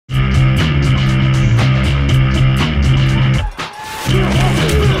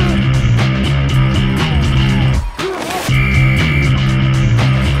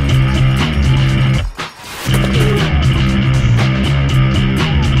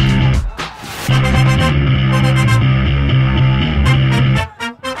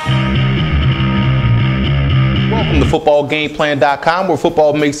footballgameplan.com, where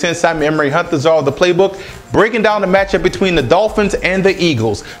football makes sense. I'm Emery Hunt, the czar of the playbook, breaking down the matchup between the Dolphins and the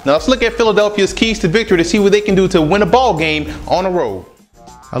Eagles. Now let's look at Philadelphia's keys to victory to see what they can do to win a ball game on the road.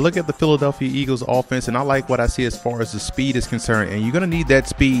 I look at the Philadelphia Eagles offense and I like what I see as far as the speed is concerned, and you're going to need that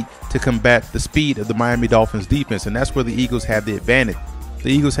speed to combat the speed of the Miami Dolphins defense, and that's where the Eagles have the advantage. The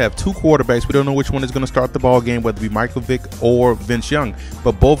Eagles have two quarterbacks. We don't know which one is going to start the ball game, whether it be Michael Vick or Vince Young,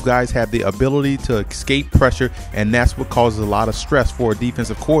 but both guys have the ability to escape pressure, and that's what causes a lot of stress for a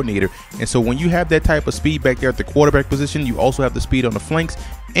defensive coordinator. And so when you have that type of speed back there at the quarterback position, you also have the speed on the flanks,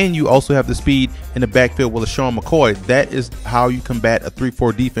 and you also have the speed in the backfield with Sean McCoy. That is how you combat a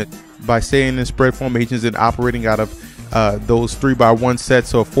 3-4 defense, by staying in spread formations and operating out of those 3-by-1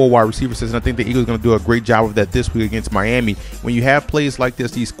 sets or 4 wide receiver sets. And I think the Eagles are going to do a great job of that this week against Miami. When you have plays like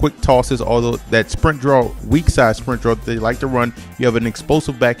this, these quick tosses, although that sprint draw, weak side sprint draw that they like to run, you have an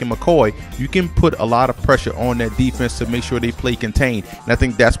explosive back in McCoy, you can put a lot of pressure on that defense to make sure they play contained. And I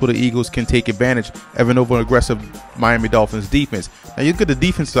think that's where the Eagles can take advantage of an over aggressive Miami Dolphins defense. Now you look at the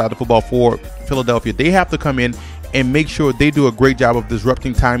defense side of the football for Philadelphia. They have to come in and make sure they do a great job of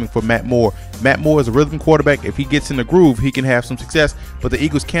disrupting timing for Matt Moore. Matt Moore is a rhythm quarterback. If he gets in the groove, he can have some success, but the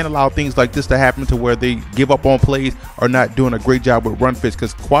Eagles can't allow things like this to happen to where they give up on plays or not doing a great job with run fits,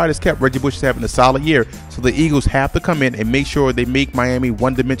 because quiet as kept, Reggie Bush is having a solid year. So the Eagles have to come in and make sure they make Miami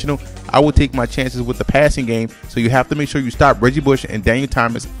one-dimensional. I would take my chances with the passing game, so you have to make sure you stop Reggie Bush and Daniel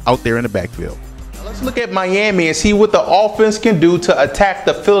Thomas out there in the backfield. Now let's look at Miami and see what the offense can do to attack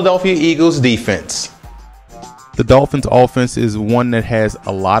the Philadelphia Eagles defense. The Dolphins offense is one that has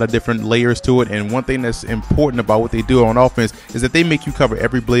a lot of different layers to it, and one thing that's important about what they do on offense is that they make you cover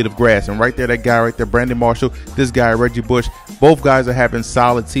every blade of grass. And right there, that guy right there, Brandon Marshall, this guy, Reggie Bush, both guys are having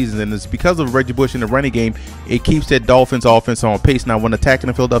solid seasons, and it's because of Reggie Bush in the running game, it keeps that Dolphins offense on pace. Now, when attacking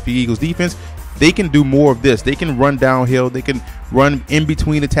the Philadelphia Eagles defense, they can do more of this. They can run downhill. They can run in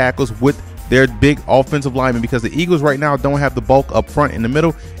between the tackles with their big offensive linemen, because the Eagles right now don't have the bulk up front in the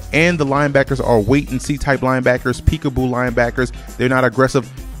middle, and the linebackers are wait-and-see type linebackers, peekaboo linebackers. They're not aggressive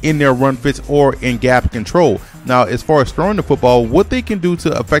in their run fits or in gap control. Now, as far as throwing the football, what they can do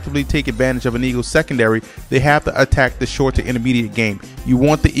to effectively take advantage of an Eagles secondary, they have to attack the short to intermediate game. You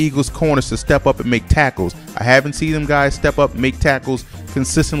want the Eagles corners to step up and make tackles. I haven't seen them guys step up and make tackles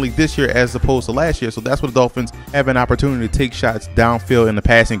consistently this year as opposed to last year, so that's where the Dolphins have an opportunity to take shots downfield in the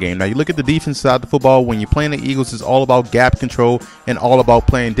passing game. Now, you look at the defense side of the football. When you're playing the Eagles, it's all about gap control and all about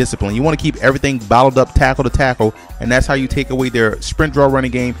playing discipline. You want to keep everything bottled up, tackle to tackle, and that's how you take away their sprint draw running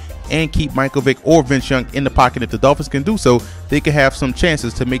game and keep Michael Vick or Vince Young in the pocket. If the Dolphins can do so, they can have some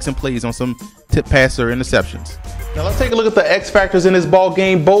chances to make some plays on some tip pass or interceptions. Now let's take a look at the X factors in this ball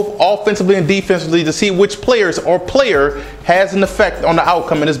game, both offensively and defensively, to see which players or player has an effect on the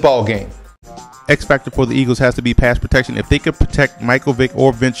outcome in this ball game. X factor for the Eagles has to be pass protection. If they could protect Michael Vick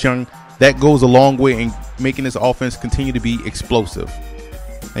or Vince Young, that goes a long way in making this offense continue to be explosive.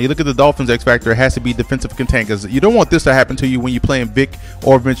 Now you look at the Dolphins X factor, it has to be defensive contain, because you don't want this to happen to you when you're playing Vick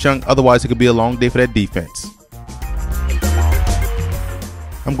or Vince Young. Otherwise, it could be a long day for that defense.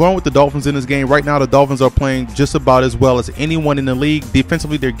 I'm going with the Dolphins in this game. Right now, the Dolphins are playing just about as well as anyone in the league.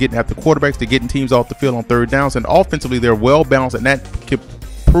 Defensively, they're getting at the quarterbacks. They're getting teams off the field on third downs. And offensively, they're well balanced, and that could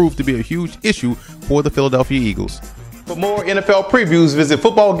prove to be a huge issue for the Philadelphia Eagles. For more NFL previews, visit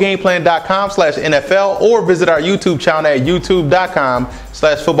footballgameplan.com/NFL or visit our YouTube channel at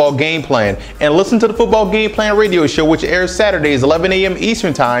youtube.com/footballgameplan. And listen to the Football Game Plan radio show, which airs Saturdays 11 a.m.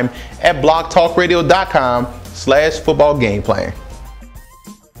 Eastern Time at blogtalkradio.com/footballgameplan.